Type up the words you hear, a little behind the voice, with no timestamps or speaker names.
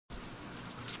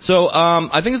So,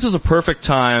 I think this is a perfect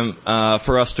time,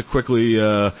 for us to quickly,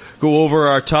 go over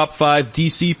our top 5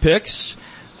 DC picks.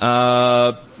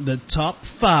 The top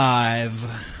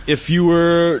 5. If you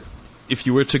were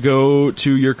to go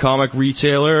to your comic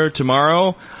retailer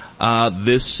tomorrow,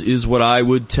 this is what I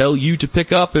would tell you to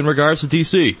pick up in regards to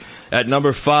DC. At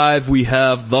number 5, we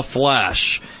have The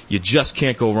Flash. You just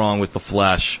can't go wrong with The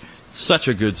Flash. It's such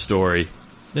a good story.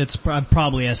 It's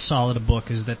probably as solid a book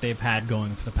as that they've had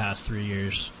going for the past 3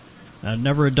 years.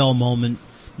 Never a dull moment,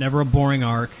 never a boring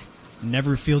arc,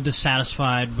 never feel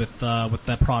dissatisfied with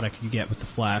that product you get with The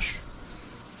Flash.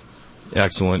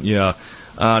 Excellent, yeah.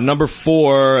 Number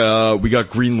 4, we got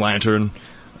Green Lantern.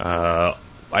 I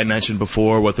mentioned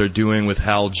before what they're doing with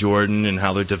Hal Jordan and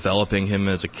how they're developing him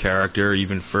as a character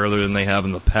even further than they have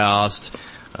in the past.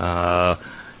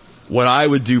 What I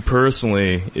would do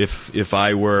personally if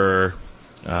I were,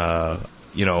 a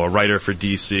writer for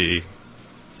DC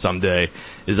someday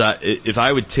is if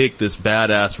I would take this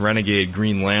badass renegade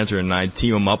Green Lantern and I'd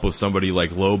team him up with somebody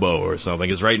like Lobo or something,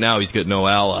 because right now he's got no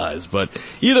allies. But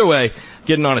either way,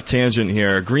 getting on a tangent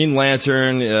here, Green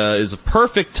Lantern is a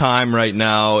perfect time right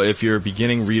now if you're a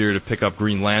beginning reader to pick up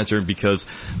Green Lantern, because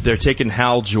they're taking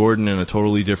Hal Jordan in a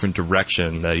totally different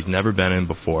direction that he's never been in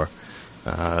before.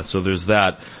 So there's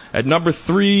that. At number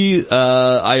 3,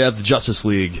 I have the Justice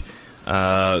League.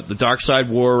 The Darkseid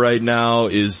War right now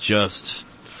is just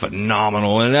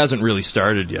phenomenal, and it hasn't really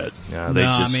started yet.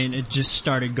 It just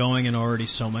started going, and already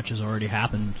so much has already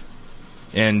happened.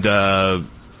 And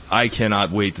I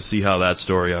cannot wait to see how that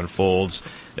story unfolds.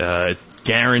 It's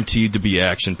guaranteed to be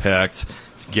action-packed.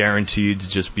 It's guaranteed to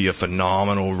just be a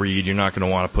phenomenal read. You're not going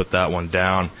to want to put that one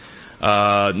down.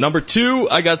 Number 2,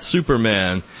 I got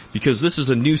Superman, because this is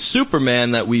a new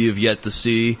Superman that we have yet to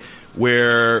see,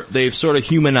 where they've sort of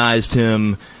humanized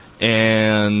him,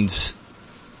 and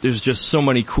there's just so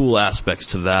many cool aspects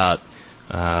to that,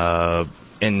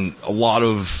 and a lot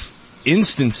of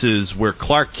instances where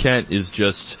Clark Kent is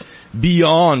just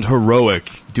beyond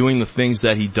heroic, doing the things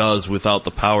that he does without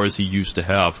the powers he used to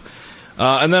have.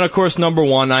 And then of course number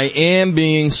 1, I am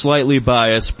being slightly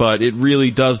biased, but it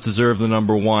really does deserve the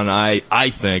number 1, I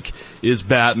think, is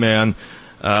Batman.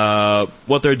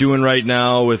 What they're doing right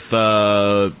now with,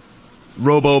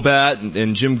 Robo-Bat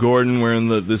and Jim Gordon wearing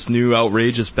this new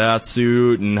outrageous bat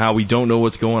suit, and how we don't know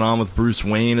what's going on with Bruce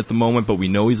Wayne at the moment, but we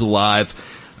know he's alive.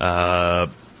 I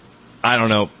don't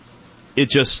know.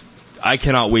 I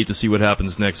cannot wait to see what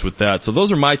happens next with that. So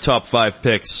those are my top 5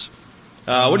 picks.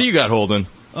 What do you got, Holden?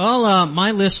 Well,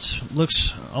 my list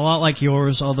looks a lot like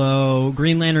yours, although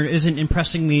Green Lantern isn't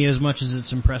impressing me as much as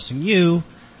it's impressing you.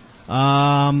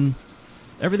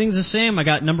 Everything's the same. I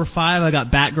got number 5, I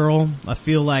got Batgirl. I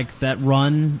feel like that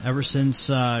run ever since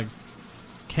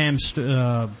Cam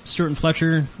Stewart and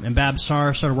Fletcher and Bab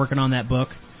Starr started working on that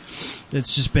book,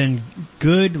 it's just been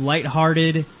good,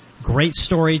 lighthearted, great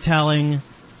storytelling.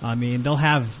 I mean, they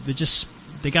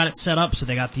got it set up so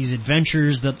they got these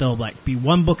adventures that they'll be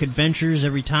one book adventures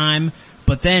every time,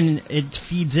 but then it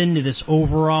feeds into this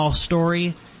overall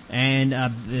story, and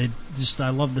I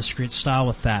love the script style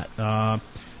with that.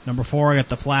 Number 4, I got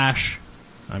The Flash.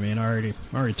 I mean, I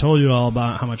already told you all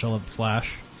about how much I love The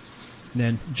Flash. And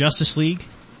then Justice League,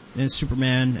 and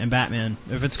Superman and Batman.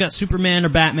 If it's got Superman or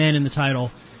Batman in the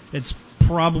title, it's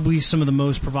probably some of the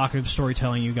most provocative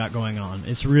storytelling you got going on.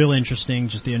 It's real interesting,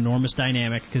 just the enormous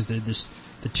dynamic, because they're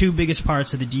the 2 biggest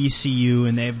parts of the DCU,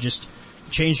 and they've just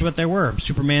changed what they were.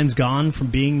 Superman's gone from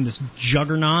being this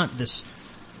juggernaut, this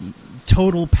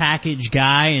total package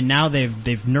guy, and now they've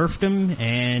nerfed him,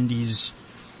 and he's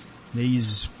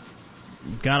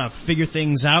gotta figure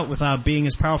things out without being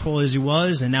as powerful as he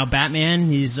was. And now Batman,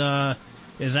 is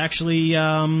actually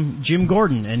Jim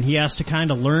Gordon, and he has to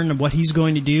kind of learn what he's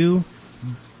going to do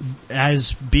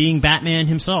as being Batman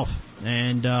himself,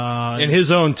 and his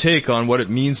own take on what it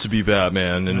means to be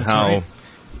Batman, and how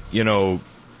right.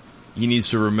 He needs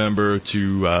to remember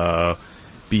to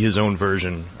be his own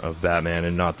version of Batman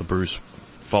and not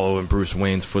follow in Bruce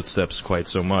Wayne's footsteps quite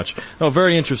so much. Oh,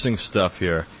 very interesting stuff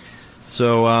here.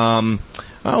 So,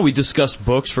 we discussed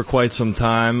books for quite some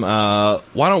time.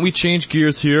 Why don't we change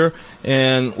gears here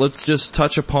and let's just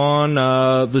touch upon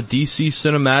the DC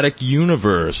Cinematic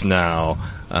Universe now.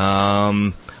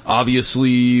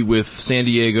 Obviously, with San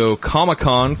Diego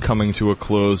Comic-Con coming to a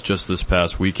close just this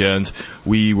past weekend,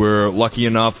 we were lucky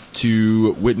enough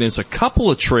to witness a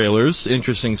couple of trailers.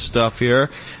 Interesting stuff here.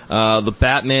 The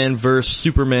Batman vs.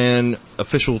 Superman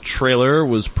official trailer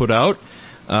was put out.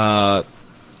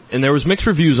 And there was mixed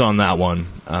reviews on that one.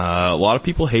 A lot of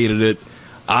people hated it.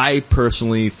 I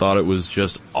personally thought it was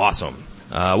just awesome.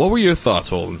 What were your thoughts,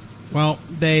 Holden? Well,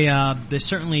 they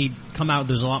certainly come out.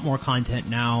 There's a lot more content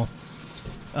now.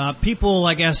 People,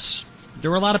 I guess,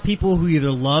 there were a lot of people who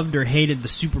either loved or hated the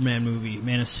Superman movie,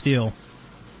 Man of Steel.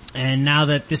 And now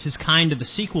that this is kind of the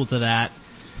sequel to that,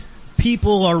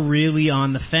 people are really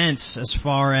on the fence as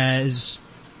far as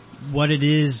what it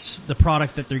is, the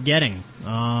product that they're getting.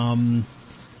 In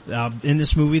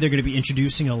this movie, they're going to be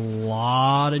introducing a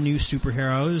lot of new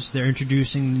superheroes. They're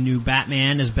introducing the new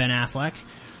Batman as Ben Affleck.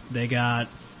 They got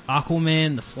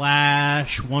Aquaman, The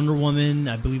Flash, Wonder Woman.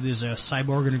 I believe there's a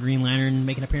Cyborg and a Green Lantern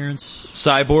making an appearance.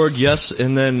 Cyborg, yes,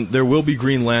 and then there will be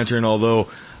Green Lantern, although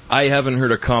I haven't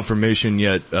heard a confirmation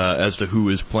yet as to who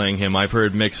is playing him. I've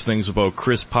heard mixed things about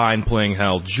Chris Pine playing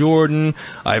Hal Jordan.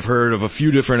 I've heard of a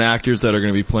few different actors that are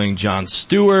going to be playing Jon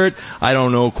Stewart. I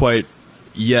don't know quite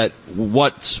yet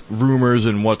what's rumors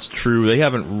and what's true. They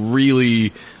haven't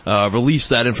really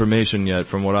released that information yet,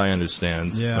 from what I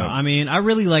understand. Yeah, I mean, I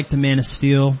really liked the Man of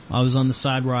Steel. I was on the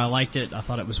side where I liked it. I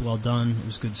thought it was well done. It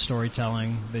was good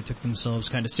storytelling. They took themselves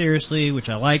kind of seriously, which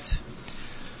I liked.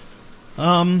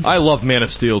 I love Man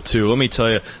of Steel too. Let me tell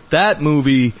you, that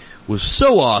movie was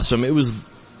so awesome. It was,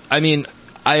 I mean,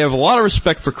 I have a lot of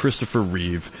respect for Christopher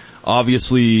Reeve.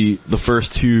 Obviously, the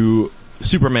first two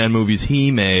Superman movies he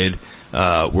made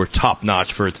were top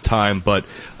notch for its time, but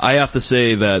I have to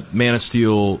say that Man of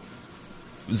Steel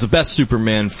is the best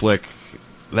Superman flick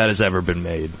that has ever been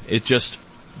made.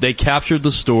 They captured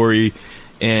the story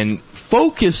and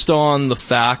focused on the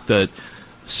fact that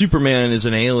Superman is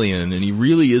an alien and he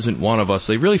really isn't one of us.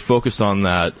 They really focused on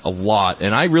that a lot,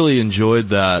 and I really enjoyed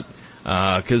that,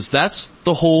 cause that's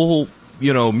the whole,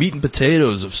 meat and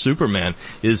potatoes of Superman.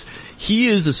 He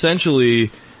is essentially,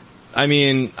 I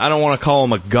mean, I don't want to call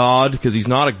him a god because he's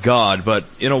not a god, but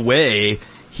in a way,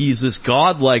 he's this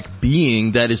godlike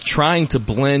being that is trying to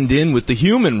blend in with the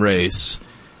human race,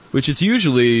 which is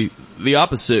usually the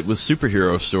opposite with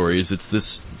superhero stories. It's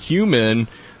this human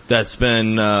that's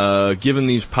been given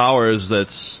these powers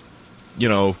that's,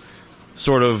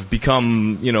 sort of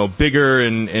become, bigger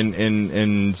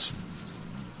and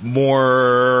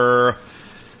more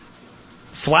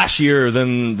flashier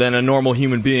than a normal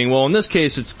human being. Well, in this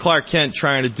case, it's Clark Kent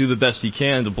trying to do the best he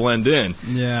can to blend in.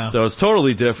 Yeah. So it's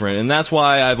totally different, and that's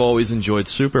why I've always enjoyed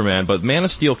Superman, but Man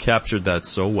of Steel captured that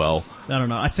so well. I don't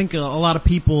know. I think a lot of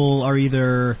people are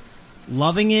either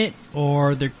loving it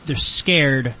or they're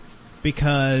scared,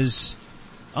 because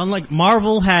unlike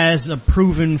Marvel has a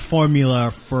proven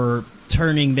formula for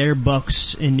turning their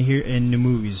books into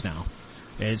movies now.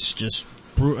 It's just,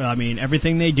 I mean,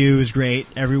 everything they do is great.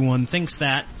 Everyone thinks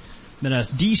that. But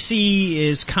DC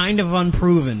is kind of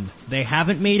unproven. They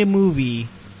haven't made a movie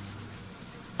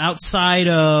outside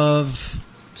of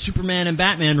Superman and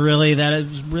Batman, really, that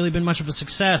has really been much of a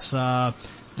success.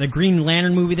 The Green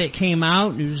Lantern movie that came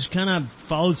out, it was kind of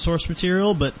followed source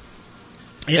material, but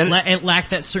it lacked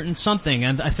that certain something.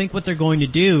 And I think what they're going to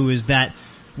do is that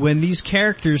when these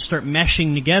characters start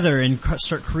meshing together and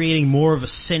start creating more of a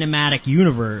cinematic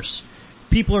universe,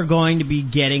 people are going to be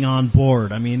getting on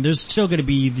board. I mean, there's still going to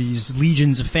be these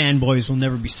legions of fanboys who will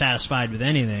never be satisfied with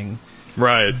anything.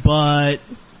 Right. But,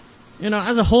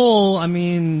 as a whole, I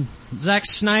mean, Zack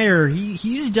Snyder,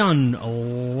 he's done a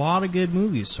lot of good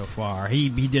movies so far. He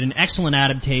did an excellent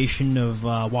adaptation of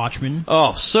Watchmen.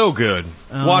 Oh, so good.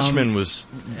 Watchmen was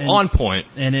on point.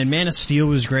 And then Man of Steel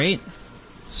was great.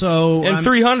 So, and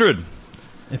 300.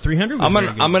 And 300 was very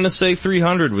good. I'm gonna say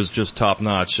 300 was just top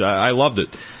notch. I loved it,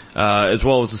 as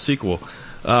well as the sequel.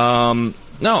 No,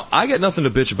 I got nothing to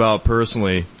bitch about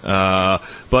personally,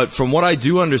 but from what I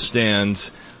do understand,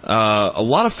 a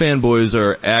lot of fanboys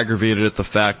are aggravated at the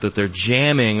fact that they're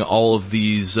jamming all of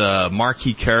these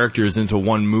marquee characters into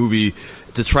one movie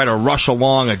to try to rush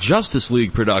along a Justice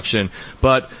League production.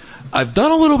 But I've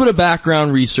done a little bit of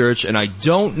background research, and I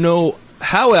don't know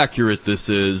how accurate this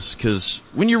is, because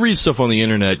when you read stuff on the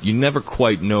internet, you never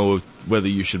quite know whether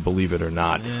you should believe it or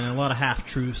not. Yeah, a lot of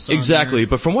half-truths. Exactly,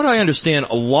 but from what I understand,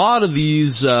 a lot of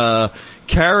these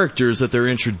characters that they're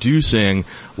introducing,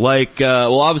 like,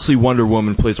 obviously Wonder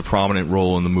Woman plays a prominent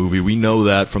role in the movie. We know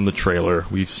that from the trailer.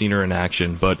 We've seen her in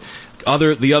action. But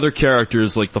the other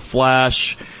characters, like the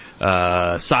Flash,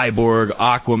 Cyborg,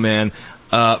 Aquaman,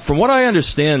 from what I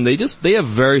understand, they have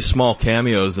very small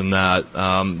cameos in that.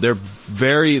 They're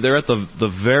they're at the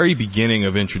very beginning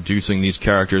of introducing these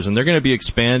characters, and they're going to be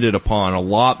expanded upon a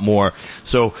lot more.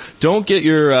 So don't get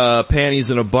your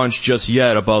panties in a bunch just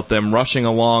yet about them rushing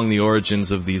along the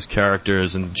origins of these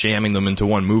characters and jamming them into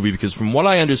one movie, because from what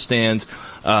I understand,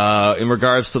 in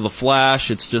regards to the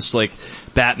Flash, it's just like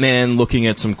Batman looking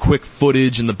at some quick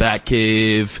footage in the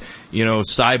Batcave. You know,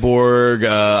 Cyborg,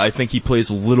 I think he plays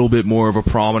a little bit more of a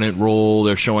prominent role.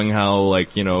 They're showing how,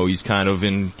 like, you know, he's kind of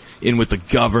in with the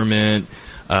government.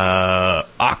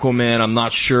 Aquaman, I'm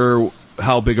not sure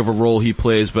how big of a role he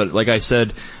plays, but like I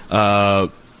said,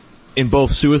 in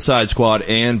both Suicide Squad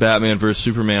and Batman vs.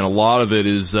 Superman, a lot of it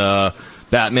is,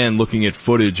 Batman looking at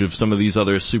footage of some of these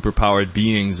other superpowered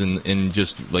beings and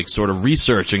just, like, sort of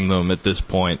researching them at this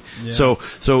point. Yeah.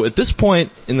 So at this point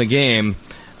in the game,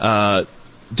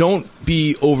 don't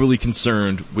be overly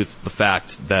concerned with the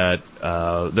fact that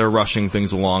they're rushing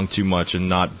things along too much and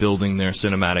not building their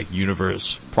cinematic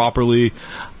universe properly.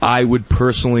 I would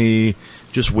personally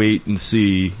just wait and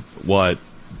see what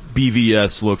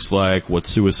BVS looks like, what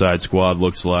Suicide Squad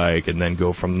looks like, and then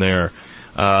go from there.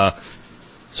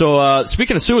 So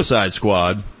speaking of Suicide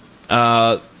Squad,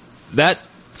 that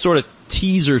sort of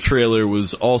teaser trailer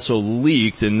was also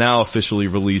leaked and now officially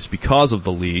released because of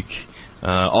the leak.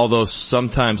 Although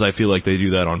sometimes I feel like they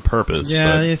do that on purpose.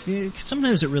 Yeah,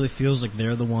 sometimes it really feels like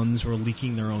they're the ones who are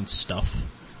leaking their own stuff.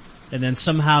 And then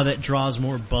somehow that draws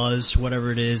more buzz,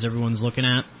 whatever it is everyone's looking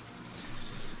at.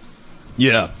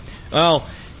 Yeah. Well,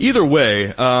 either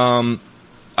way,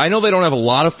 I know they don't have a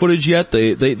lot of footage yet.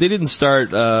 They didn't start,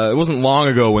 it wasn't long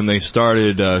ago when they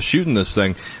started, shooting this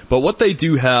thing. But what they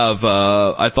do have,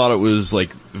 I thought it was,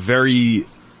 like, very,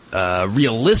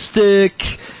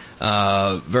 realistic,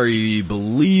 very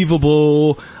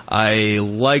believable. I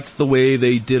liked the way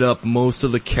they did up most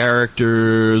of the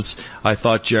characters. I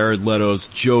thought Jared Leto's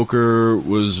Joker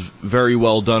was very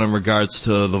well done in regards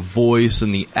to the voice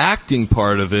and the acting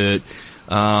part of it.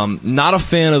 Not a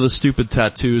fan of the stupid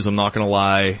tattoos, I'm not gonna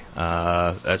lie.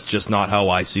 That's just not how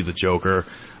I see the Joker.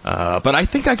 But I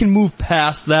think I can move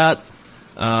past that.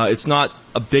 It's not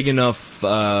a big enough,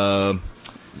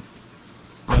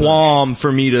 qualm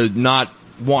for me to not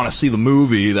want to see the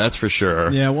movie, that's for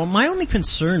sure. Yeah, well, my only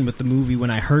concern with the movie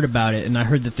when I heard about it and I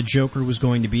heard that the Joker was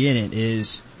going to be in it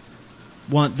is,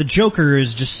 one, the Joker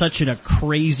is just such a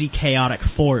crazy, chaotic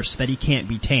force that he can't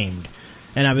be tamed.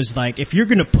 And I was like, if you're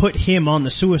gonna put him on the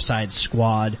Suicide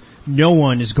Squad, no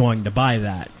one is going to buy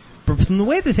that. But from the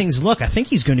way the things look, I think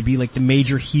he's going to be like the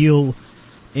major heel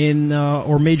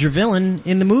or major villain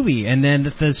in the movie. And then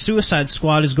that the Suicide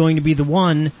Squad is going to be the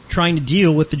one trying to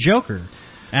deal with the Joker.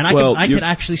 And I could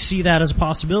actually see that as a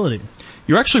possibility.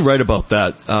 You're actually right about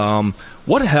that.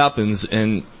 What happens,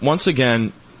 and once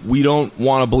again, we don't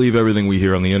want to believe everything we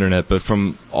hear on the internet, but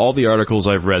from all the articles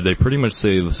I've read, they pretty much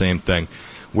say the same thing.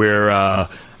 Where,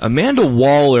 Amanda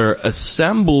Waller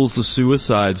assembles the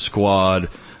Suicide Squad,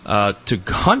 to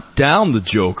hunt down the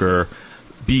Joker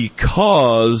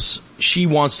because she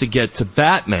wants to get to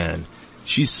Batman.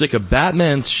 She's sick of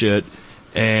Batman's shit,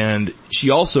 and she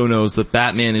also knows that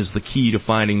Batman is the key to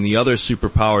finding the other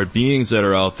superpowered beings that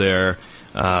are out there,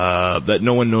 that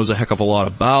no one knows a heck of a lot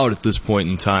about at this point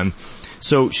in time.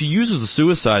 So she uses the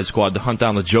Suicide Squad to hunt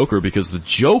down the Joker because the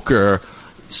Joker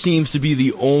seems to be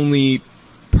the only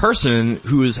person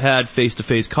who has had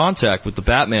face-to-face contact with the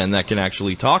Batman that can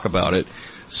actually talk about it.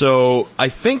 So I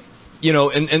think, you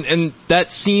know, and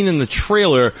that scene in the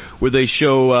trailer where they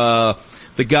show,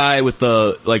 the guy with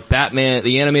the, like, Batman,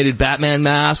 the animated Batman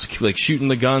mask, like, shooting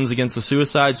the guns against the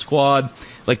Suicide Squad.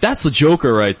 Like, that's the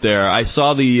Joker right there. I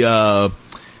saw the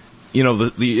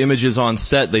images on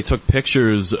set. They took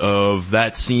pictures of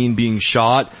that scene being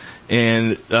shot.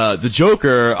 And, the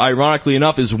Joker, ironically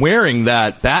enough, is wearing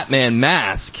that Batman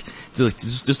mask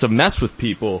just to mess with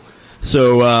people.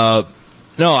 So,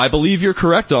 no, I believe you're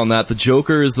correct on that. The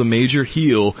Joker is the major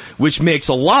heel, which makes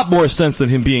a lot more sense than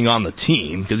him being on the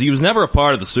team, because he was never a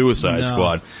part of the Suicide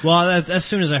Squad. Well, as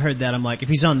soon as I heard that, I'm like, if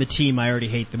he's on the team, I already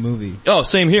hate the movie. Oh,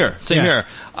 same here. Same here.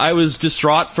 I was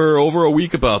distraught for over a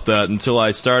week about that until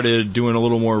I started doing a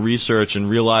little more research and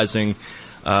realizing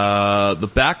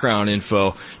the background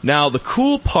info. Now, the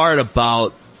cool part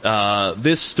about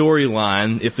this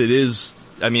storyline, if it is,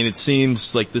 I mean, it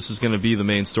seems like this is going to be the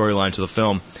main storyline to the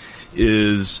film,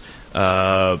 is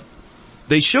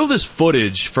they show this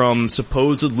footage from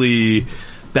supposedly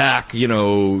back, you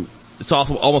know, it's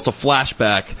almost a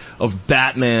flashback of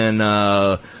Batman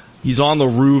he's on the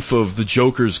roof of the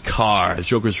Joker's car. The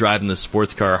Joker's driving the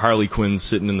sports car. Harley Quinn's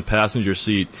sitting in the passenger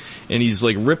seat, and he's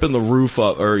like ripping the roof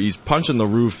up, or he's punching the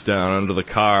roof down under the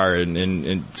car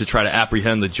and to try to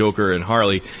apprehend the Joker and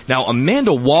Harley. Now,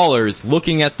 Amanda Waller is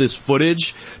looking at this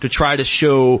footage to try to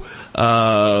show,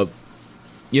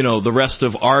 the rest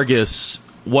of Argus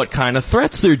what kind of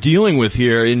threats they're dealing with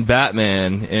here in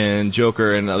Batman and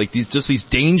Joker, and like these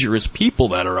dangerous people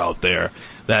that are out there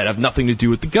that have nothing to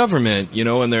do with the government,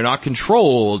 and they're not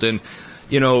controlled, and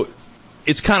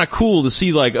it's kind of cool to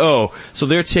see like, oh, so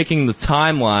they're taking the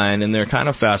timeline and they're kind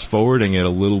of fast forwarding it a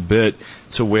little bit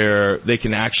to where they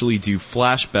can actually do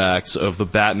flashbacks of the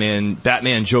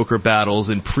Batman Joker battles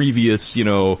in previous,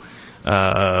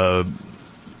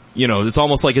 it's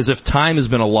almost like as if time has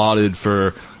been allotted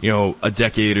for, a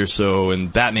decade or so,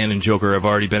 and Batman and Joker have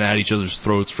already been at each other's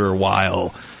throats for a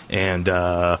while, and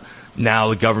now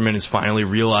the government is finally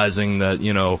realizing that,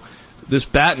 this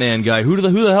Batman guy, who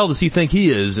the hell does he think he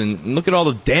is? And look at all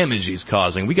the damage he's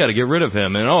causing. We gotta get rid of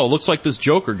him. And it looks like this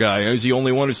Joker guy, he's the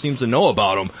only one who seems to know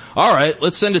about him. Alright,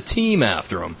 let's send a team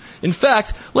after him. In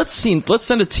fact, let's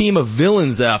send a team of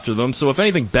villains after them, so if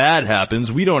anything bad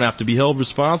happens, we don't have to be held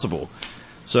responsible.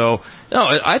 So,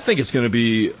 no, I think it's going to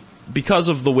be, because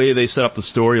of the way they set up the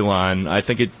storyline, I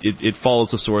think it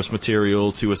follows the source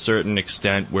material to a certain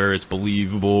extent where it's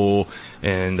believable,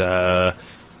 and I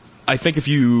think if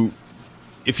you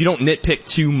don't nitpick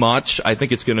too much, I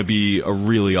think it's going to be a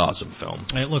really awesome film.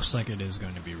 It looks like it is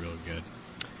going to be really good.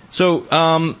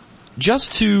 So,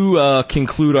 just to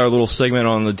conclude our little segment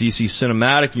on the DC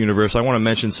Cinematic Universe, I want to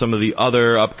mention some of the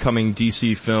other upcoming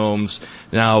DC films.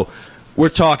 Now, we're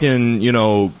talking,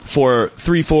 for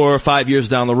 3, 4, 5 years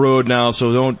down the road now,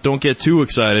 so don't get too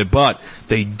excited. But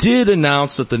they did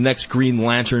announce that the next Green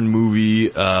Lantern movie,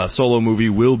 solo movie,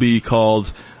 will be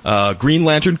called Green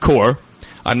Lantern Corps.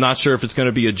 I'm not sure if it's going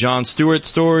to be a Jon Stewart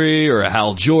story or a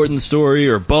Hal Jordan story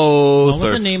or both.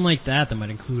 Well, with a name like that might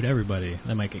include everybody.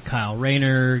 That might get Kyle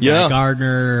Rayner, Guy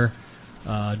Gardner,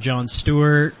 Jon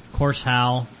Stewart, of course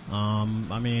Hal. You're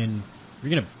going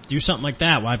to do something like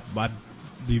that. Why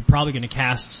you're probably going to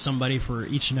cast somebody for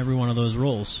each and every one of those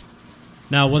roles.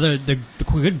 Now, whether the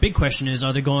big question is,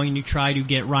 are they going to try to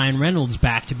get Ryan Reynolds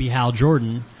back to be Hal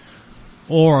Jordan,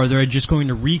 or are they just going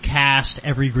to recast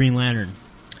every Green Lantern?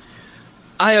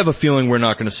 I have a feeling we're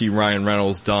not going to see Ryan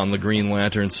Reynolds don the Green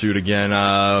Lantern suit again.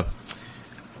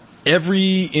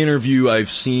 Every interview I've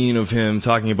seen of him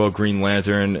talking about Green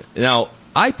Lantern. Now,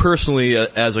 I personally,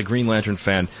 as a Green Lantern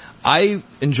fan, I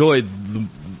enjoyed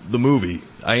the movie.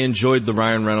 I enjoyed the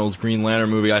Ryan Reynolds Green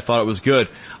Lantern movie. I thought it was good.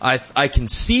 I can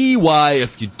see why,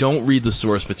 if you don't read the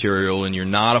source material and you're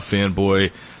not a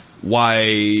fanboy, why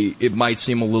it might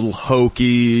seem a little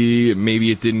hokey.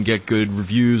 Maybe it didn't get good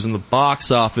reviews in the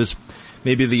box office.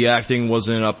 Maybe the acting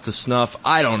wasn't up to snuff.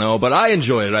 I don't know, but I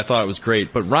enjoyed it. I thought it was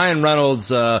great. But Ryan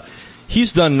Reynolds,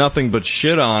 he's done nothing but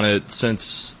shit on it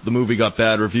since the movie got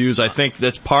bad reviews. I think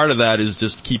that's part of that is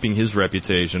just keeping his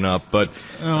reputation up. But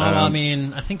I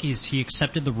think he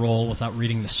accepted the role without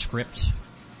reading the script,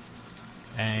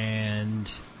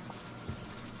 and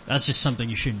that's just something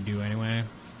you shouldn't do anyway.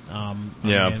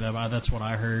 That's what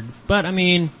I heard. But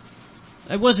it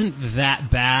wasn't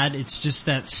that bad. It's just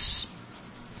that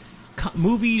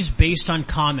movies based on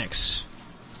comics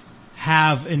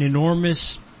have an these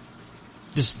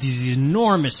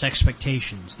enormous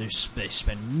expectations. They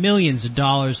spend millions of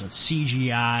dollars on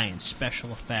CGI and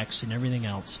special effects and everything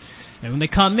else. And when they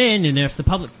come in, and if the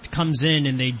public comes in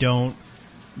and they don't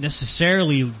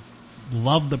necessarily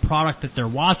love the product that they're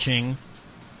watching,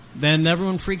 then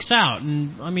everyone freaks out.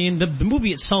 And the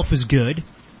movie itself is good.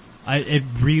 It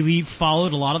really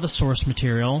followed a lot of the source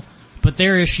material. But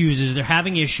their issues is they're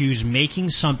having issues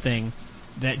making something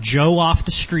that Joe off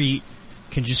the street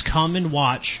can just come and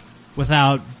watch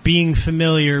without being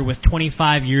familiar with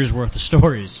 25 years worth of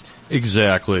stories.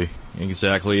 Exactly.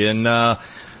 And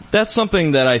that's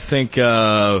something that I think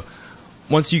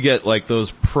once you get like those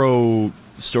pro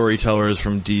storytellers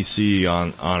from DC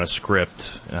on a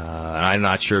script, I'm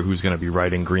not sure who's going to be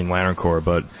writing Green Lantern Corps,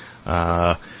 but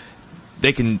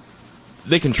they can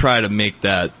try to make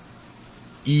that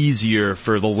easier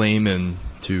for the layman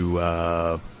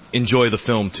to enjoy the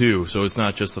film too. So it's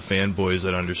not just the fanboys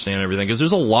that understand everything, because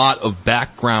there's a lot of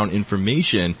background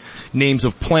information, names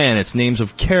of planets, names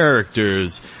of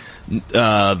characters,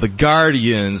 the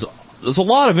Guardians. There's a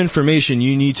lot of information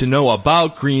you need to know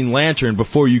about Green Lantern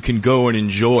before you can go and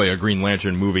enjoy a Green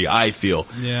Lantern movie, I feel.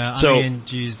 Yeah,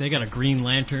 they got a Green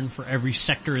Lantern for every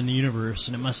sector in the universe,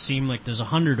 and it must seem like there's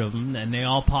 100 of them, and they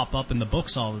all pop up in the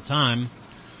books all the time.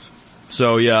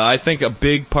 So yeah, I think a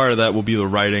big part of that will be the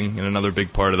writing, and another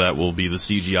big part of that will be the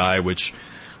CGI, which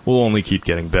will only keep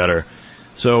getting better.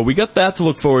 So we got that to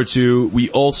look forward to. We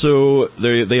also,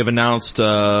 they have announced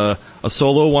a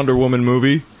solo Wonder Woman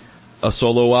movie, a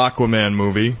solo Aquaman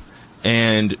movie,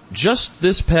 and just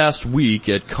this past week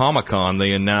at Comic-Con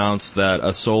they announced that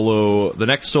the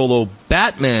next solo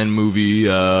Batman movie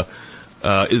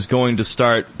is going to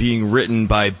start being written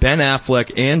by Ben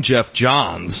Affleck and Jeff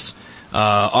Johns.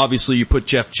 Obviously you put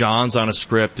Jeff Johns on a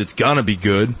script, it's gonna be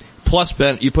good. Plus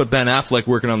you put Ben Affleck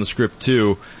working on the script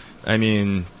too. I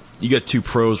mean, you got two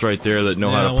pros right there that know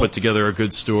how to put together a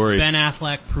good story. Ben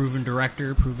Affleck, proven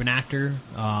director, proven actor.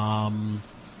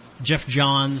 Jeff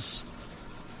Johns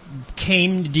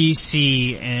came to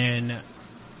DC and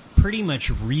pretty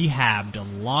much rehabbed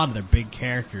a lot of their big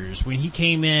characters. When he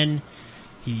came in,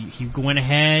 he went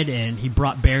ahead and he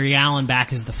brought Barry Allen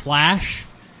back as the Flash.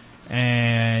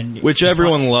 Which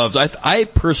everyone loves. I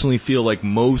personally feel like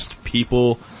most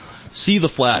people see the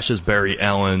Flash as Barry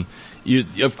Allen.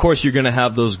 Of course you're gonna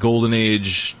have those golden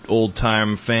age old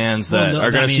time fans that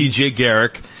are gonna see Jay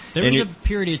Garrick. There was a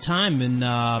period of time in,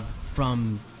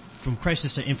 from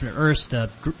Crisis on Infinite Earths,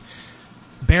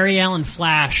 Barry Allen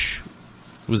Flash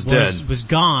was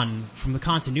gone from the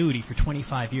continuity for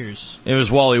 25 years. It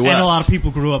was Wally West. And a lot of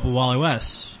people grew up with Wally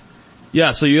West.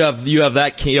 Yeah, so you have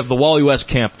the Wally West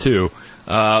camp too.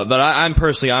 But I'm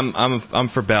personally,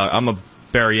 I'm a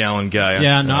Barry Allen guy.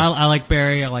 Yeah, no, I like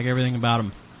Barry. I like everything about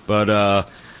him. But,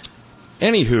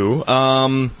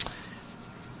 anywho,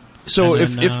 so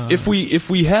if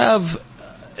we have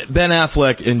Ben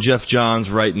Affleck and Jeff Johns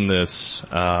writing this,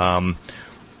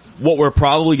 what we're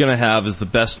probably gonna have is the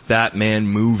best Batman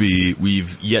movie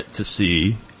we've yet to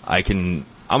see. I'm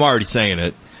already saying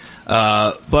it.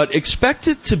 But expect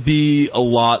it to be a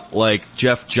lot like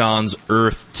Jeff Johns'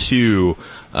 Earth 2.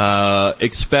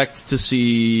 Expect to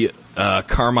see,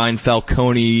 Carmine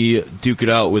Falcone duke it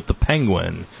out with the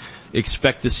Penguin.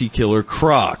 Expect to see Killer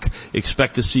Croc.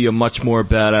 Expect to see a much more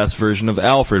badass version of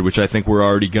Alfred, which I think we're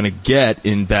already gonna get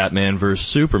in Batman vs.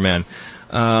 Superman.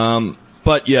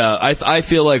 But yeah, I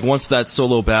feel like once that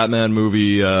solo Batman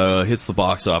movie, hits the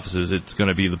box offices, it's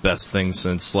gonna be the best thing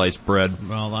since sliced bread.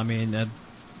 Well, I mean,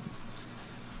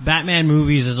 Batman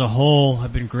movies as a whole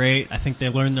have been great. I think they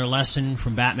learned their lesson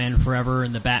from Batman Forever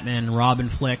and the Batman and Robin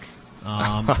flick,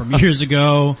 from years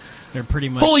ago. They're pretty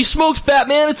much... Holy smokes,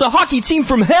 Batman! It's a hockey team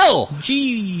from hell!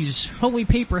 Jeez, holy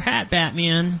paper hat,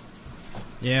 Batman.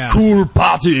 Yeah. Cool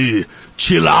party!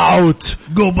 Chill out!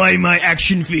 Go buy my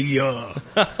action figure!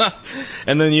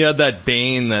 And then you had that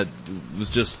Bane that was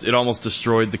just... It almost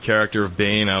destroyed the character of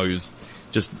Bane, how he was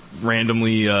just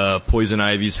randomly Poison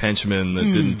Ivy's henchman that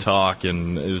didn't talk,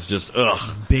 and it was just,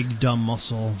 ugh. Big dumb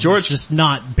muscle. It's just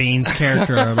not Bane's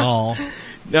character at all.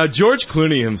 Now, George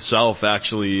Clooney himself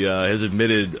actually has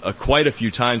admitted quite a few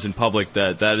times in public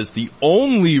that is the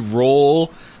only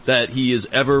role that he has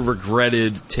ever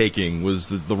regretted taking, was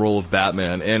the role of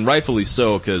Batman, and rightfully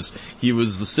so, because he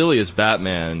was the silliest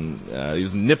Batman. He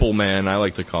was Nipple Man, I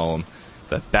like to call him.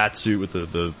 That bat suit with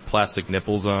the plastic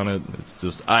nipples on it. It's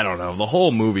just, I don't know. The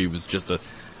whole movie was just a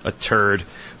turd.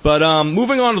 But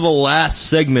moving on to the last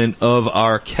segment of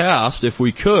our cast, if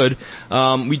we could,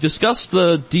 we discussed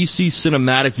the DC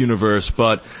Cinematic Universe,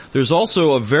 but there's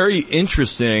also a very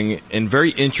interesting and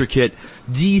very intricate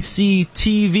DC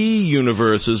TV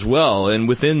universe as well. And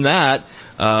within that,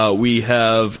 we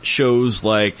have shows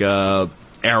like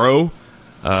Arrow,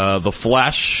 The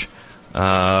Flash. We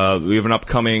have an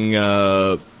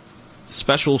upcoming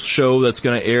special show that's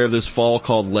going to air this fall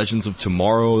called Legends of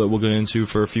Tomorrow that we'll get into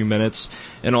for a few minutes,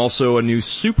 and also a new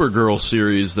Supergirl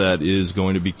series that is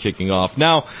going to be kicking off.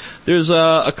 Now, there's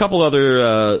a couple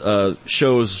other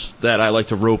shows that I like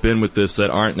to rope in with this that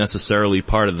aren't necessarily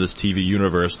part of this TV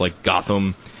universe, like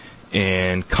Gotham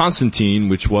and Constantine,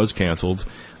 which was canceled.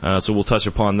 So we'll touch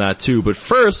upon that too. But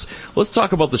first, let's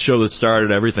talk about the show that started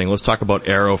everything. Let's talk about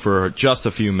Arrow for just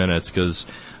a few minutes, because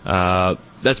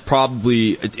that's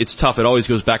probably, it's tough. It always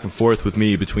goes back and forth with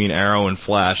me between Arrow and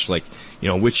Flash, like, you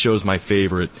know, which show's my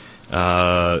favorite.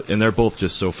 And they're both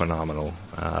just so phenomenal.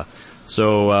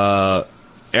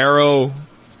 Arrow,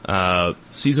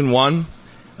 season 1,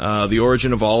 the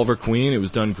origin of Oliver Queen, it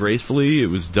was done gracefully. It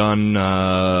was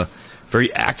done,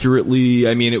 very accurately.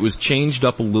 I mean, it was changed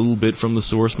up a little bit from the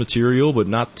source material, but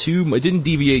not too, it didn't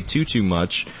deviate too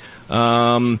much.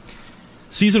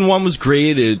 Season 1 was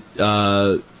great.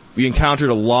 We encountered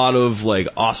a lot of, like,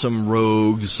 awesome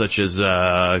rogues, such as,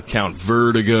 Count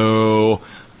Vertigo,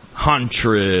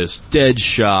 Huntress,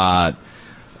 Deadshot,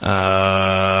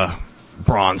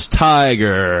 Bronze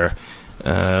Tiger,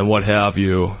 what have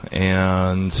you.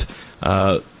 And,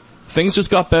 things just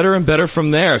got better and better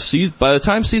from there. By the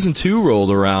time season 2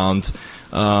 rolled around,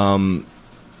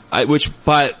 which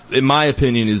in my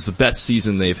opinion is the best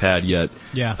season they've had yet.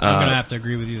 Yeah, I'm gonna have to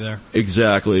agree with you there.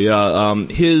 Exactly.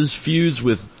 His feuds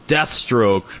with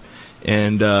Deathstroke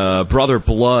and Brother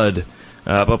Blood,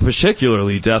 but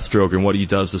particularly Deathstroke and what he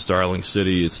does to Starling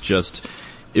City,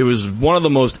 it was one of the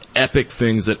most epic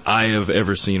things that I have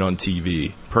ever seen on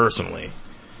TV, personally.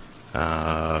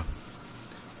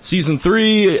 Season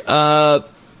 3,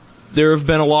 there have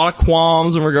been a lot of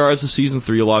qualms in regards to season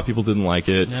 3. A lot of people didn't like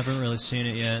it. Never really seen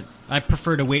it yet. I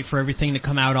prefer to wait for everything to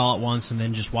come out all at once and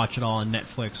then just watch it all on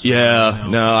Netflix. Yeah,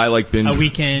 no, I like binge. A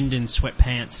weekend in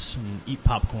sweatpants and eat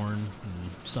popcorn and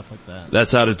stuff like that.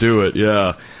 That's how to do it,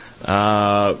 yeah.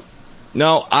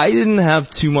 No, I didn't have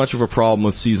too much of a problem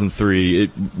with season 3.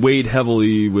 It weighed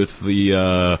heavily with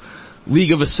the,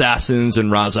 League of Assassins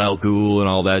and Ra's al Ghul and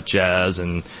all that jazz,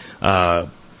 and,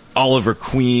 Oliver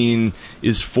Queen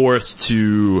is forced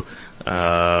to,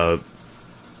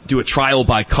 do a trial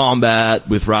by combat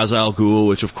with Ra's al Ghul,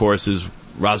 which of course is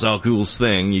Ra's al Ghul's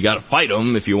thing. You gotta fight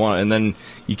him if you want, and then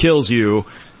he kills you,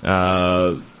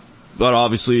 but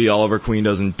obviously Oliver Queen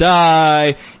doesn't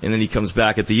die, and then he comes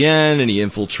back at the end and he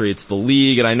infiltrates the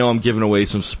League, and I know I'm giving away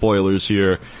some spoilers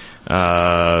here.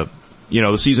 The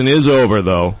season is over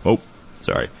though. Oh,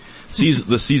 sorry.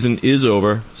 The season is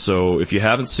over, so if you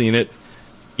haven't seen it,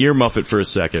 earmuff it for a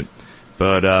second.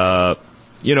 But,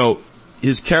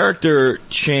 his character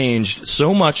changed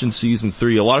so much in season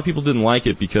 3. A lot of people didn't like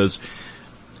it because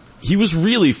he was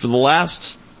really, for the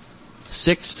last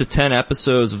 6 to 10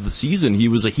 episodes of the season, he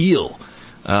was a heel.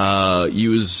 He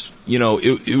was,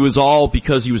 it was all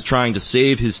because he was trying to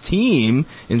save his team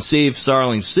and save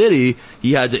Starling City.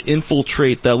 He had to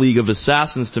infiltrate that League of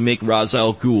Assassins to make Ra's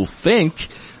al Ghul think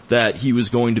that he was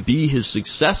going to be his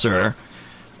successor,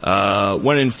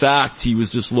 when in fact he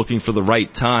was just looking for the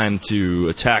right time to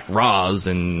attack Ra's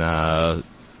and,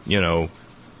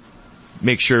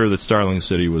 make sure that Starling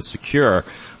City was secure.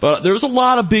 But there was a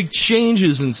lot of big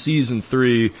changes in season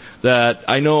 3 that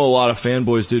I know a lot of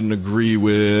fanboys didn't agree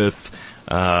with.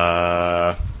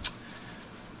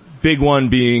 Big one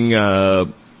being,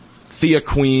 Thea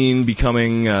Queen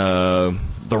becoming, the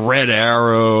Red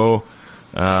Arrow.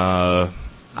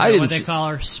 What they call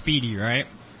her? Speedy, right?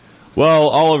 Well,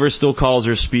 Oliver still calls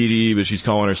her Speedy, but she's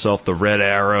calling herself the Red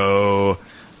Arrow.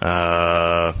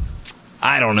 I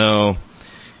don't know.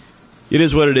 It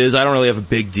is what it is. I don't really have a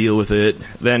big deal with it.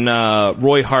 Then,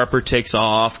 Roy Harper takes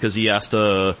off because he has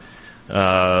to,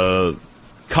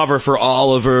 cover for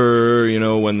Oliver,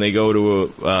 when they go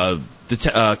to,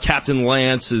 Captain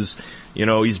Lance is,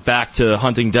 he's back to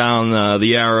hunting down,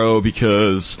 the Arrow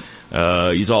because,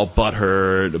 he's all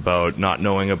butthurt about not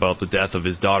knowing about the death of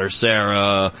his daughter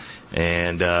Sarah,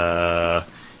 and,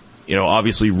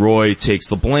 obviously Roy takes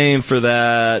the blame for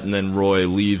that, and then Roy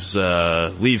leaves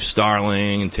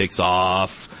Starling and takes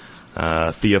off.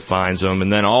 Thea finds him,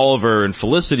 and then Oliver and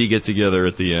Felicity get together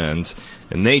at the end,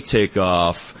 and they take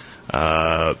off,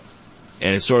 and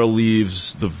it sort of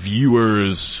leaves the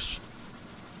viewers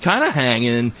kind of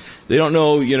hanging. They don't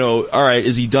know, alright,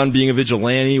 is he done being a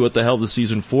vigilante? What the hell does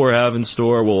season 4 have in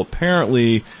store? Well,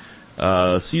 apparently,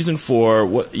 season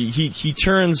 4, he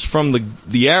turns from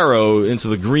the Arrow into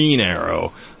the Green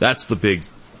Arrow. That's the big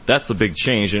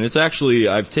change. And it's actually,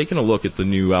 I've taken a look at the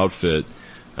new outfit.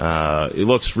 It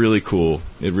looks really cool.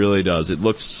 It really does. It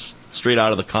looks straight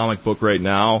out of the comic book right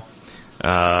now.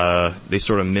 They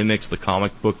sort of mimics the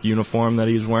comic book uniform that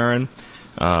he's wearing,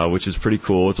 which is pretty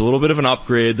cool. It's a little bit of an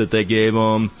upgrade that they gave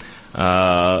him.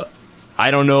 I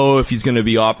don't know if he's going to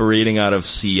be operating out of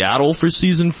Seattle for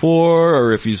season 4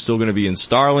 or if he's still going to be in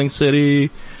Starling City.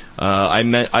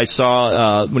 I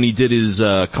saw, when he did his,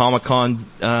 Comic-Con,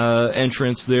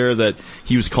 entrance there that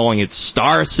he was calling it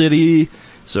Star City.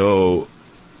 So,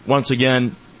 once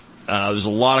again, there's a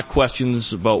lot of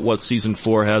questions about what season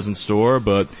 4 has in store,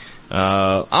 but,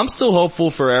 I'm still hopeful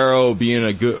for Arrow being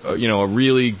a good, a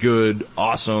really good,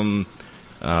 awesome,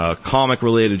 comic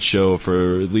related show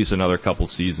for at least another couple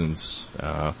seasons,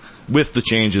 with the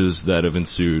changes that have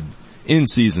ensued in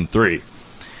season 3.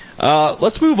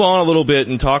 Let's move on a little bit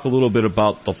and talk a little bit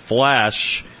about The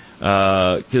Flash,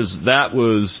 cause that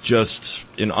was just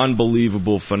an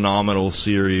unbelievable, phenomenal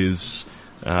series,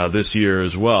 this year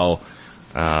as well.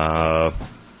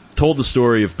 Told the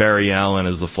story of Barry Allen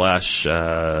as the Flash,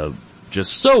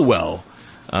 just so well.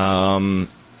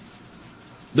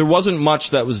 There wasn't much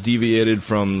that was deviated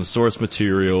from the source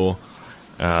material.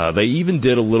 They even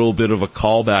did a little bit of a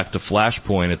callback to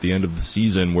Flashpoint at the end of the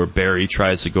season where Barry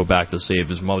tries to go back to save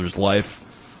his mother's life.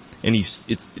 And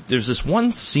there's this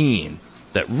one scene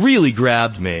that really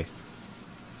grabbed me.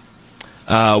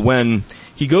 when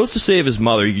he goes to save his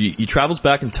mother, he travels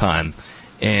back in time,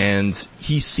 and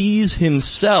he sees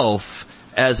himself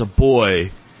as a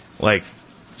boy, like,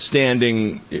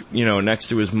 standing, next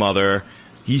to his mother.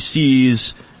 He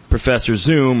sees Professor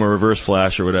Zoom, or Reverse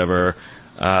Flash, or whatever,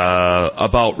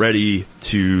 about ready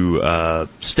to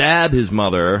stab his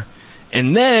mother.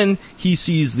 And then he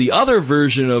sees the other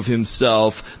version of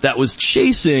himself that was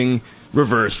chasing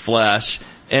Reverse Flash,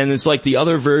 and it's like the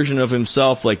other version of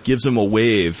himself, like, gives him a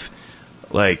wave,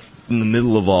 like, in the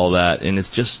middle of all that, and it's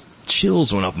just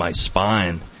chills went up my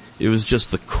spine. It was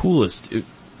just the coolest. It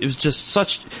was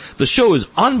just the show is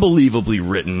unbelievably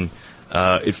written.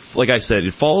 Like I said,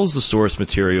 it follows the source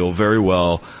material very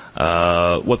well.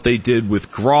 What they did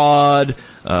with Grodd,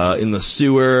 in the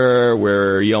sewer,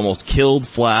 where he almost killed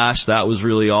Flash, that was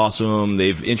really awesome.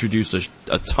 They've introduced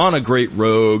a ton of great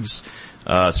rogues.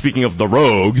 Speaking of the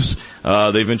rogues,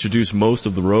 they've introduced most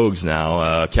of the rogues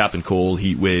now. Captain Cold,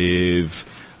 Heatwave,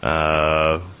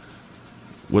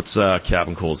 what's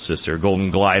Captain Cold's sister? Golden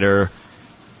Glider.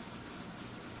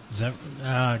 Is that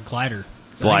Glider?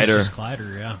 Glider. It's just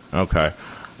Glider, yeah. Okay.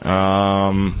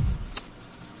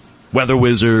 Weather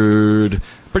Wizard.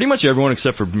 Pretty much everyone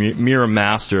except for Mirror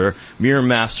Master. Mirror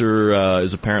Master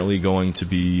is apparently going to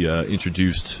be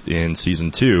introduced in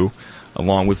season 2,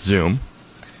 along with Zoom.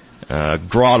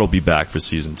 Grodd will be back for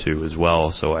season 2 as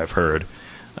well, so I've heard.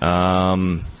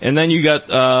 And then you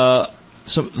got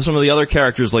some of the other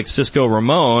characters like Cisco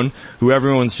Ramon, who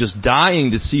everyone's just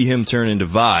dying to see him turn into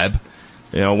Vibe.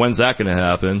 When's that going to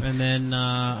happen? And then,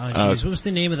 what was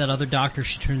the name of that other doctor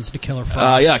she turns into Killer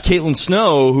Frost? Caitlin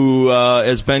Snow, who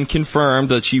has been confirmed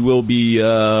that she will be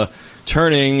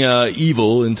turning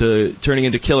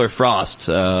into Killer Frost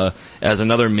as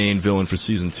another main villain for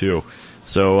season 2.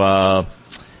 So,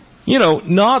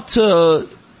 not to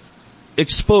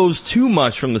expose too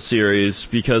much from the series,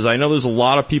 because I know there's a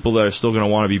lot of people that are still going to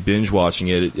want to be binge watching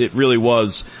it. It really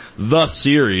was the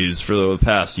series for the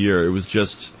past year. It was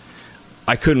just,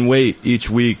 I couldn't wait each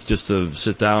week just to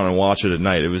sit down and watch it at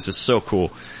night. It was just so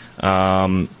cool.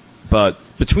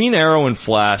 But between Arrow and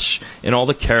Flash and all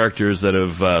the characters that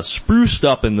have spruced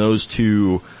up in those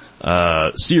two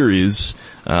series,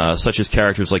 such as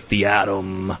characters like the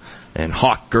Atom and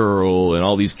Hawk Girl and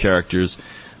all these characters,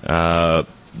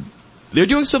 they're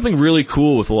doing something really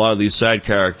cool with a lot of these side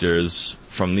characters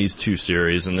from these two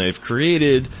series, and they've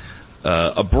created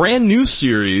a brand new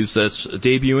series that's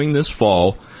debuting this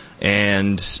fall.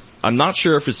 And I'm not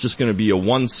sure if it's just going to be a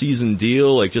one-season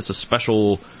deal, like just a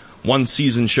special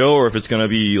one-season show, or if it's going to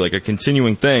be like a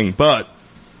continuing thing. But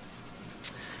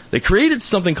they created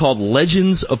something called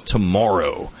Legends of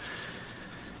Tomorrow.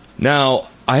 Now,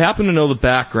 I happen to know the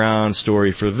background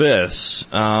story for this.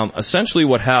 Essentially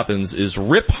what happens is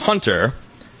Rip Hunter,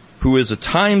 who is a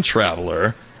time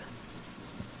traveler,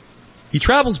 he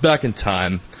travels back in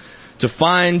time to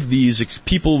find these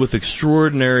people with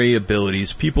extraordinary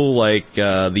abilities, people like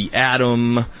the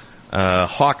Atom,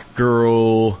 Hawk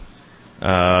Girl,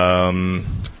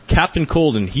 Captain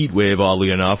Cold and Heatwave, oddly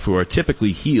enough, who are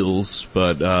typically heels,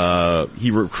 but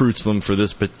he recruits them for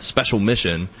this special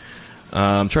mission.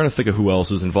 I'm trying to think of who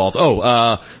else is involved.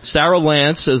 Sarah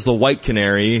Lance as the White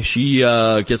Canary. She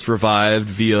gets revived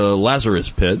via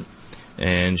Lazarus Pit,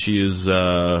 and she is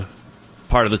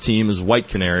part of the team as White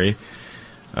Canary.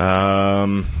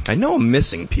 I know I'm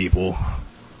missing people.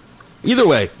 Either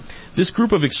way, this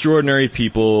group of extraordinary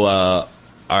people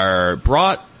are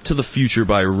brought to the future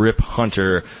by Rip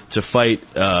Hunter to fight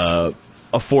a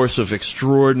force of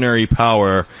extraordinary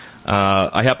power.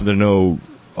 I happen to know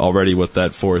already what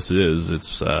that force is.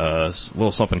 It's a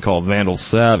little something called Vandal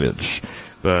Savage.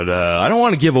 But I don't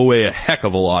want to give away a heck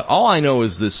of a lot. All I know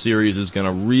is this series is going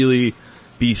to really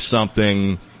be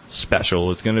something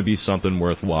special. It's going to be something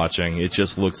worth watching. It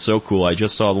just looks so cool. I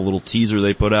just saw the little teaser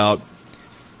they put out.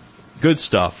 Good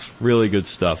stuff. Really good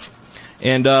stuff.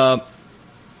 And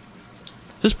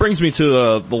this brings me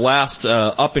to the last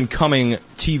up-and-coming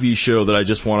TV show that I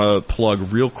just want to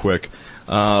plug real quick.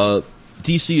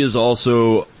 DC has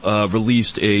also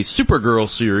released a Supergirl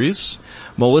series.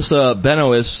 Melissa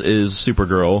Benoist is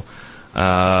Supergirl.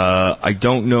 I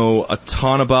don't know a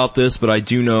ton about this, but I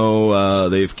do know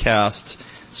they've cast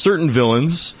certain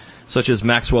villains, such as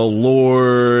Maxwell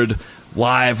Lord,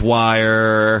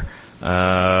 Livewire,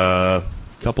 a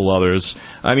couple others.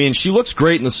 I mean, she looks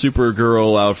great in the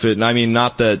Supergirl outfit, and I mean,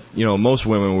 not that, most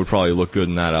women would probably look good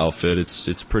in that outfit.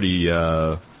 It's pretty,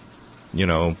 pretty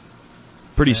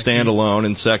sexy. Standalone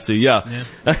and sexy, yeah.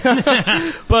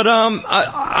 But,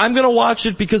 I'm gonna watch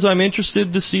it because I'm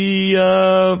interested to see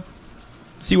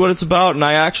what it's about, and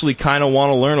I actually kinda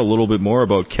wanna learn a little bit more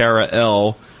about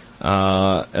Kara-El,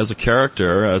 as a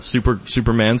character,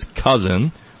 Superman's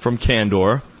cousin from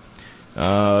Kandor.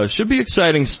 Should be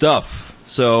exciting stuff.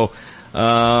 So,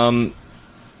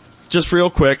 just real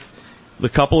quick, the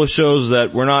couple of shows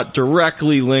that were not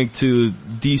directly linked to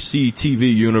DC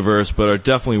TV universe, but are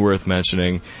definitely worth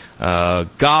mentioning.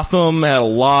 Gotham had a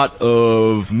lot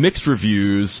of mixed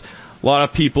reviews. A lot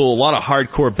of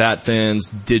hardcore Bat fans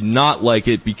did not like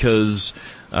it because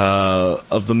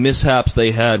of the mishaps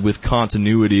they had with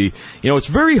continuity. It's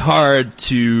very hard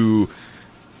to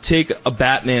take a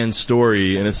Batman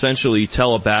story and essentially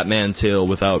tell a Batman tale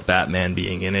without Batman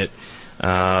being in it.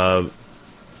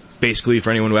 Basically, for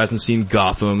anyone who hasn't seen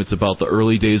Gotham, it's about the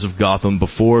early days of Gotham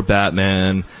before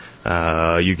Batman.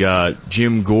 You got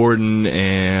Jim Gordon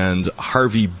and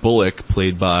Harvey Bullock,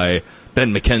 played by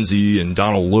Ben McKenzie and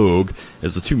Donald Logue,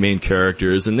 as the two main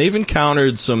characters, and they've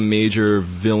encountered some major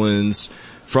villains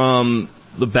from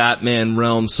the Batman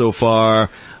realm so far.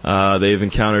 They've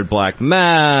encountered Black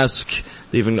Mask.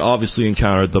 They've obviously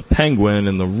encountered the Penguin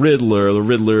and the Riddler. The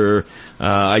Riddler,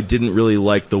 I didn't really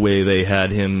like the way they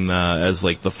had him as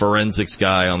like the forensics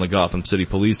guy on the Gotham City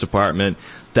Police Department.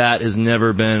 That has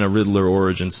never been a Riddler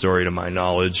origin story to my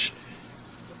knowledge.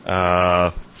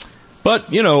 But,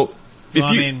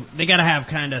 they gotta have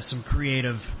kinda some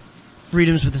creative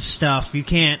freedoms with the stuff. You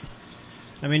can't,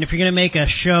 if you're gonna make a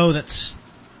show that's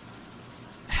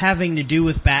having to do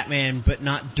with Batman but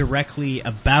not directly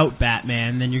about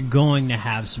Batman, then you're going to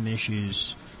have some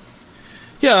issues.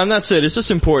 Yeah, and that's it. It's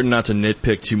just important not to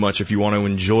nitpick too much if you want to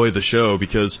enjoy the show,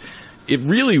 because it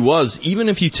really was, even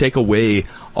if you take away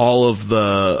all of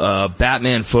the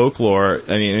Batman folklore,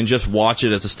 and just watch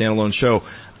it as a standalone show,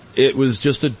 it was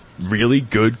just a really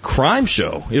good crime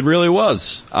show. It really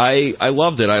was. I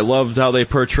loved it. I loved how they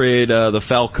portrayed the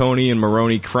Falcone and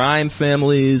Maroni crime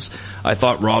families. I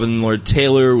thought Robin Lord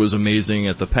Taylor was amazing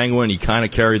at the Penguin. He kind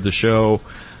of carried the show.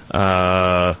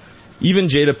 Even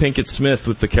Jada Pinkett Smith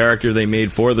with the character they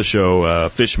made for the show,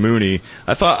 Fish Mooney.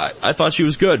 I thought she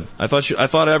was good. I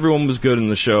thought everyone was good in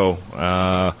the show.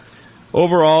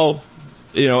 Overall,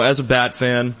 as a Bat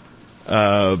fan,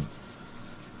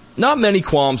 not many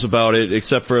qualms about it,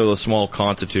 except for the small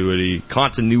continuity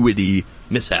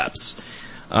mishaps.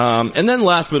 And then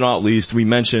last but not least, we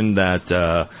mentioned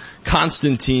that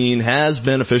Constantine has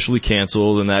been officially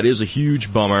canceled, and that is a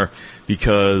huge bummer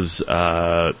because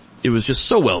it was just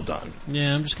so well done.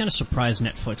 Yeah, I'm just kind of surprised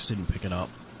Netflix didn't pick it up.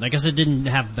 I guess it didn't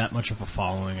have that much of a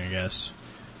following, I guess.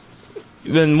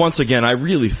 Then once again, I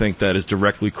really think that is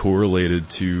directly correlated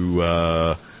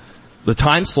to the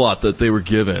time slot that they were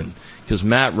given. Because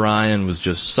Matt Ryan was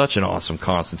just such an awesome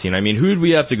Constantine. Who did we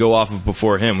have to go off of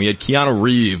before him? We had Keanu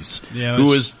Reeves, who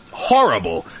was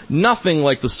horrible. Nothing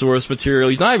like the source material.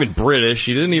 He's not even British.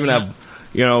 He didn't even have,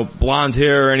 blonde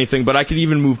hair or anything. But I could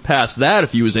even move past that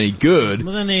if he was any good.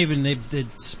 Well, then they did,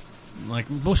 like,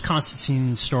 most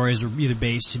Constantine stories are either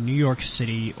based in New York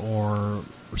City or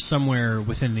somewhere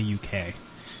within the UK.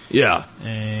 Yeah.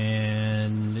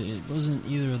 And it wasn't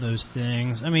either of those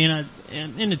things.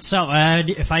 In itself,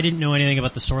 if I didn't know anything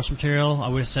about the source material, I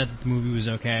would have said that the movie was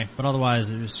okay. But otherwise,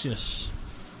 it was just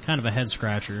kind of a head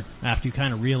scratcher after you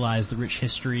kind of realize the rich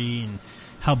history and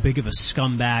how big of a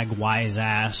scumbag, wise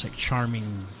ass, like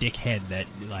charming dickhead that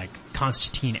like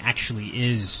Constantine actually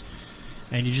is.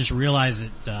 And you just realize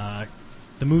that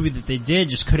the movie that they did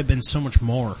just could have been so much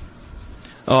more.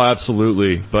 Oh,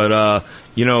 absolutely. But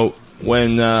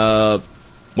when the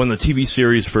TV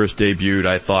series first debuted,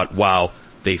 I thought, wow,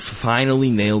 they finally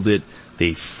nailed it.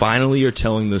 They finally are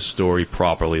telling this story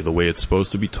properly, the way it's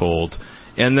supposed to be told.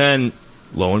 And then,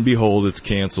 lo and behold, it's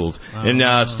canceled. And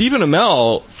Stephen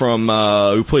Amell from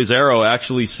who plays Arrow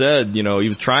actually said, he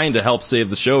was trying to help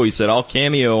save the show. He said, I'll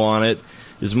cameo on it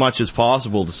as much as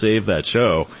possible to save that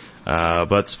show.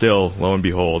 But still, lo and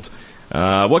behold.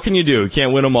 What can you do? You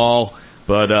can't win them all.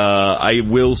 But I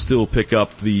will still pick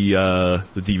up the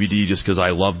DVD just because I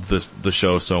loved the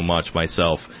show so much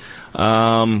myself.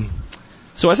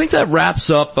 So I think that wraps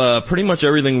up pretty much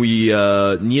everything we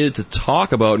needed to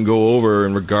talk about and go over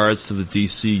in regards to the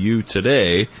DCU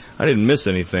today. I didn't miss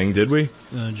anything, did we?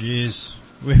 Oh, jeez.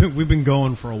 We've been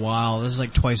going for a while. This is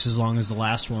like twice as long as the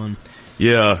last one.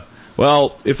 Yeah.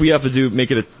 Well, if we have to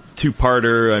make it a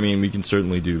two-parter, we can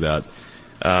certainly do that.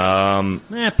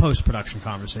 Post-production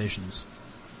conversations.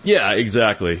 Yeah,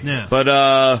 exactly. Yeah.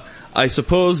 But I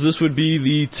suppose this would be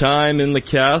the time in the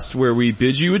cast where we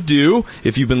bid you adieu.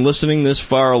 If you've been listening this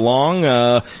far along,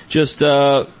 just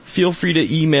feel free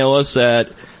to email us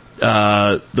at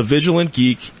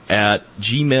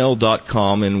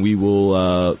thevigilantgeek@gmail.com, and we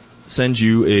will send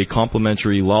you a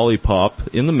complimentary lollipop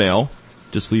in the mail.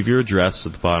 Just leave your address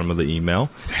at the bottom of the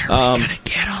email. Where are we gonna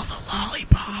get all the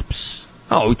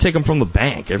Oh, we take them from the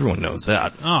bank. Everyone knows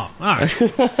that. Oh, alright.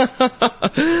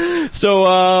 So,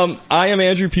 I am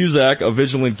Andrew Puzak of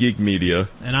Vigilant Geek Media.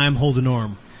 And I am Holden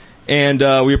Orme. And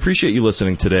we appreciate you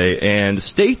listening today. And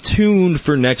stay tuned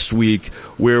for next week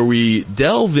where we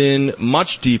delve in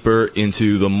much deeper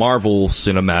into the Marvel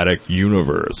Cinematic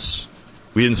Universe.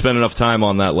 We didn't spend enough time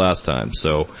on that last time,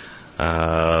 so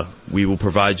we will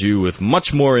provide you with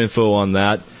much more info on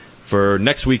that for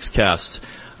next week's cast.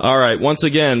 All right, once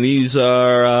again, these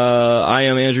are, I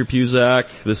am Andrew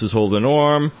Puzak, this is Holden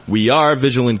Orme, we are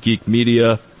Vigilant Geek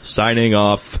Media, signing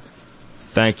off.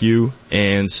 Thank you,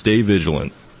 and stay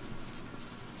vigilant.